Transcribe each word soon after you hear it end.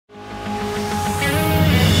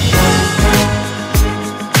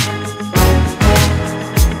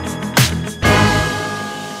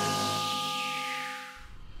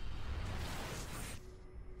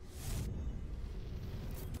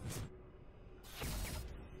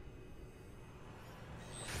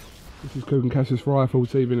This is KUGAN CASSIUS Rifle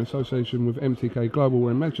TV in association with MTK Global.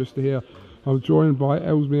 We're in Manchester here. I'm joined by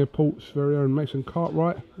Ellesmere Port's very own Mason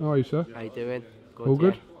Cartwright. How are you, sir? How you doing? Good, all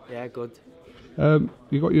good? Yeah, good.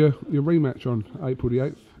 You got your rematch on April the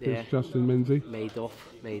 8th against Justin Menzie. Made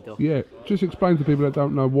up. Yeah, just explain to people that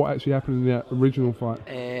don't know what actually happened in the original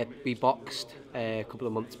fight. We boxed a couple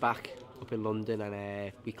of months back up in London,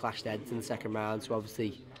 and we clashed heads in the second round, so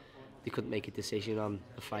obviously they couldn't make a decision on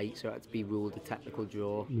the fight, so it had to be ruled a technical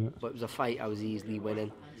draw. Yeah. But it was a fight I was easily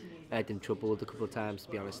winning. I had him troubled a couple of times, to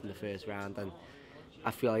be honest, in the first round, and I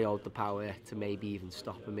feel I hold the power to maybe even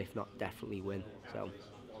stop him, if not definitely win. So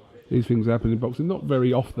these things happen in boxing, not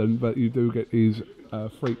very often, but you do get these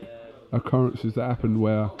freak occurrences that happen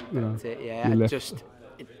where that's it, yeah.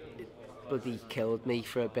 It bloody killed me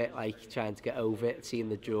for a bit, like trying to get over it, seeing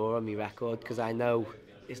the draw on my record, because I know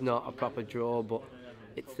it's not a proper draw, but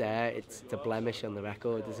it's there. It's a blemish on the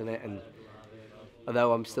record, isn't it? And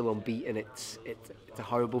although I'm still unbeaten, it's a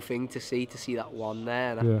horrible thing to see that one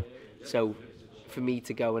there. And so for me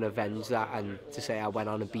to go and avenge that and to say I went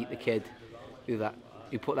on and beat the kid who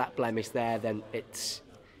put that blemish there, then it's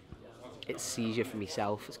seizure for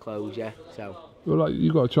myself, it's closure. So well, like,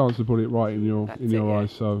 you got a chance to put it right in your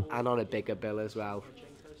eyes. So, and on a bigger bill as well,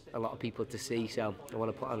 a lot of people to see. So I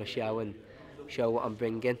want to put on a show and show what I'm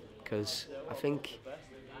bringing, because I think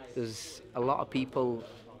there's a lot of people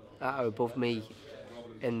that are above me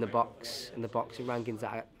in the boxing rankings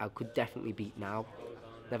that I could definitely beat now.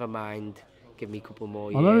 Never mind, give me a couple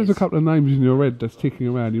more years. I know there's a couple of names in your head that's ticking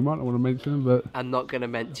around. You might not want to mention them, but I'm not going to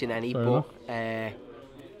mention any. But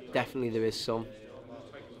definitely there is some.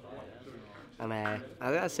 And as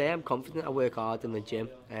I say, I'm confident. I work hard in the gym,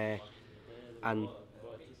 and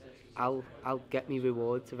I'll get me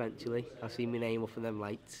rewards eventually. I'll see my name up in them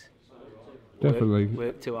lights. Definitely.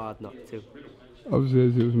 Work too hard not to. Obviously,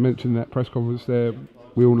 as it was mentioned in that press conference there,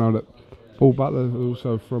 we all know that Paul Butler is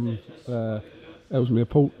also from Ellesmere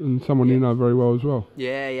Port, and someone you know very well as well.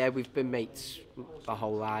 Yeah, we've been mates our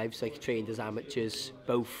whole lives, like trained as amateurs,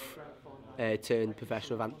 both turned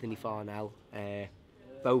professional with Anthony Farnell,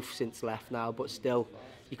 both since left now, but still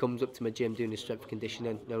he comes up to my gym doing his strength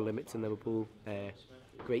conditioning, no limits in Liverpool,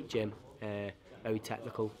 great gym, very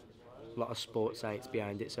technical, a lot of sports science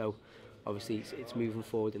behind it, so obviously it's moving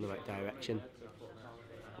forward in the right direction.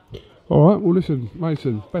 Alright, well listen,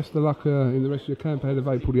 Mason, best of luck in the rest of your camp ahead of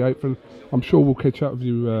April the 8th, and I'm sure we'll catch up with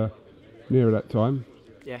you nearer that time.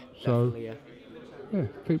 Yeah, so, definitely, yeah,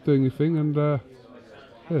 keep doing your thing, and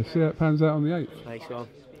see how it pans out on the 8th. Nice one.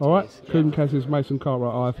 Alright, KUGAN CASSIUS, Mason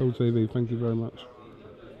Cartwright, IFL TV, thank you very much.